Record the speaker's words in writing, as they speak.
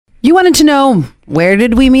You wanted to know where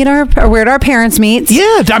did our parents meet?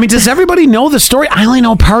 Yeah, I mean, does everybody know the story? I only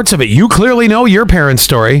know parts of it. You clearly know your parents'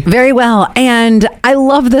 story. Very well. And I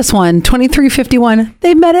love this one. 2351.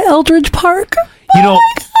 They met at Eldridge Park. You know,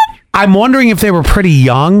 I'm wondering if they were pretty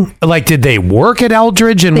young. Like, did they work at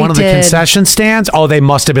Eldridge in one of the concession stands? Oh, they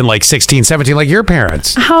must have been like 16, 17, like your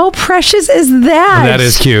parents. How precious is that? That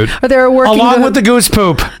is cute. Or they were working along with the goose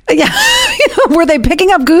poop. Yeah. Were they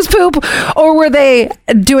picking up goose poop, or were they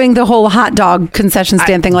doing the whole hot dog concession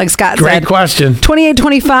stand thing like Scott said? Great question.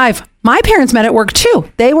 2825. My parents met at work too.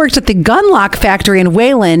 They worked at the Gunlock factory in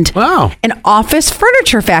Wayland. Wow. An office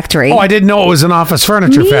furniture factory. Oh, I didn't know it was an office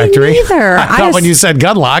furniture factory. Neither. I thought when you said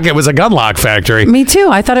Gunlock, it was a Gunlock factory. Me too.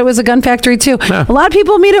 I thought it was a gun factory too. Yeah. A lot of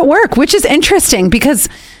people meet at work, which is interesting because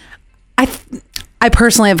I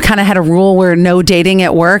personally have kind of had a rule where no dating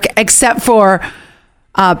at work, except for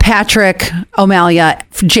Patrick O'Malia,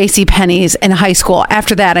 J.C. Penney's in high school.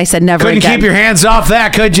 After that, I said never Couldn't again. keep your hands off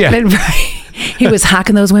that, could you? He was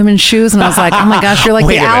hocking those women's shoes, and I was like, "Oh my gosh, you're like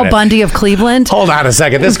the Al Bundy of Cleveland." Hold on a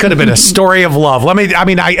second. This could have been a story of love.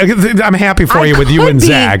 I'm happy for you with you and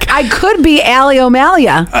Zach. I could be Allie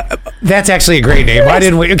O'Malia. That's actually a great name. Why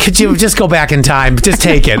didn't we? Could you just go back in time? Just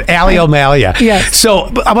take it, Allie O'Malia. Yes.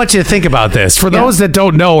 So I want you to think about this. For those that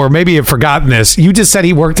don't know, or maybe have forgotten this, you just said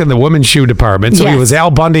he worked in the women's shoe department, so he was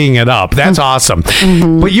Al Bundying it up. That's awesome.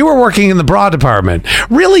 Mm-hmm. But you were working in the bra department.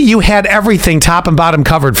 Really, you had everything top and bottom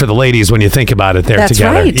covered for the ladies when you think about it. That's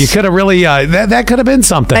together. Right. You could have really that could have been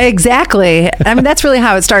something. Exactly. I mean, that's really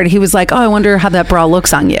how it started. He was like, "Oh, I wonder how that bra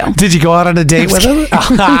looks on you." Did you go out on a date with him? Did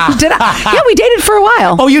I? Yeah, we dated for a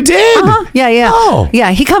while. Oh, you did? Uh-huh. Yeah. Oh.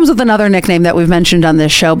 Yeah, he comes with another nickname that we've mentioned on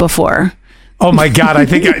this show before. Oh my God, I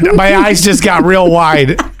think my eyes just got real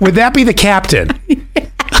wide. Would that be the captain?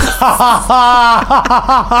 I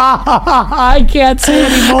can't say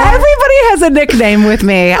anymore. Everybody has a nickname with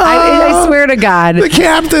me. I swear to God. The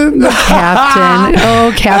captain. The captain.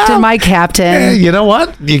 Oh, captain, my captain. You know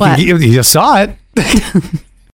what? You saw it.